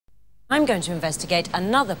I'm going to investigate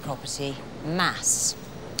another property, mass.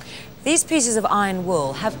 These pieces of iron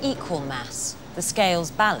wool have equal mass. The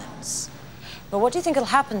scales balance. But what do you think will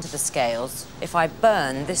happen to the scales if I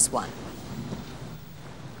burn this one?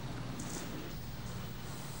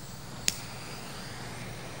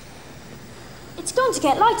 It's going to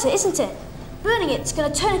get lighter, isn't it? Burning it's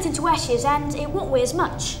going to turn it into ashes and it won't weigh as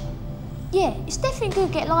much. Yeah, it's definitely going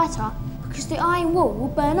to get lighter because the iron wool will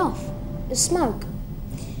burn off and smoke.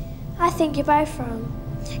 I think you're both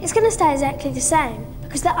wrong. It's going to stay exactly the same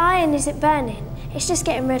because the iron isn't burning, it's just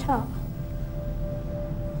getting red hot.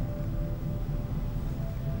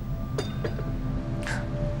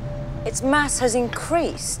 Its mass has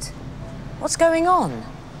increased. What's going on?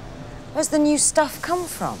 Where's the new stuff come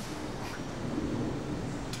from?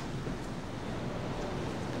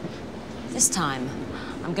 This time,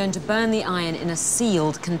 I'm going to burn the iron in a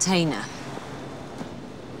sealed container.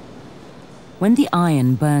 When the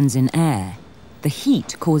iron burns in air, the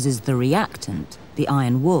heat causes the reactant, the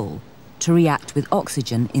iron wool, to react with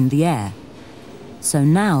oxygen in the air. So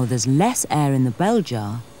now there's less air in the bell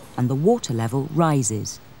jar and the water level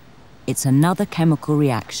rises. It's another chemical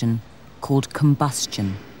reaction called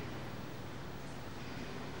combustion.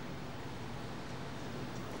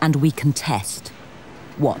 And we can test.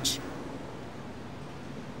 Watch.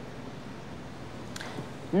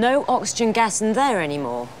 No oxygen gas in there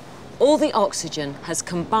anymore. All the oxygen has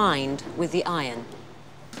combined with the iron.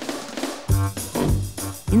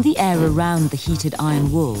 In the air around the heated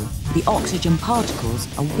iron wool, the oxygen particles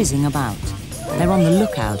are whizzing about. They're on the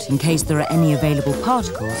lookout in case there are any available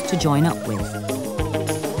particles to join up with.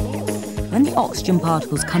 When the oxygen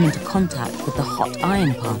particles come into contact with the hot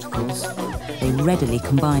iron particles, they readily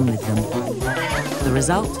combine with them. The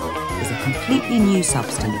result is a completely new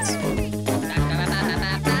substance.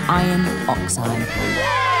 Iron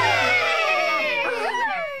oxide.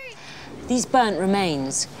 These burnt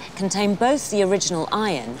remains contain both the original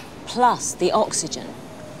iron plus the oxygen,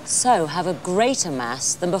 so have a greater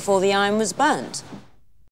mass than before the iron was burnt.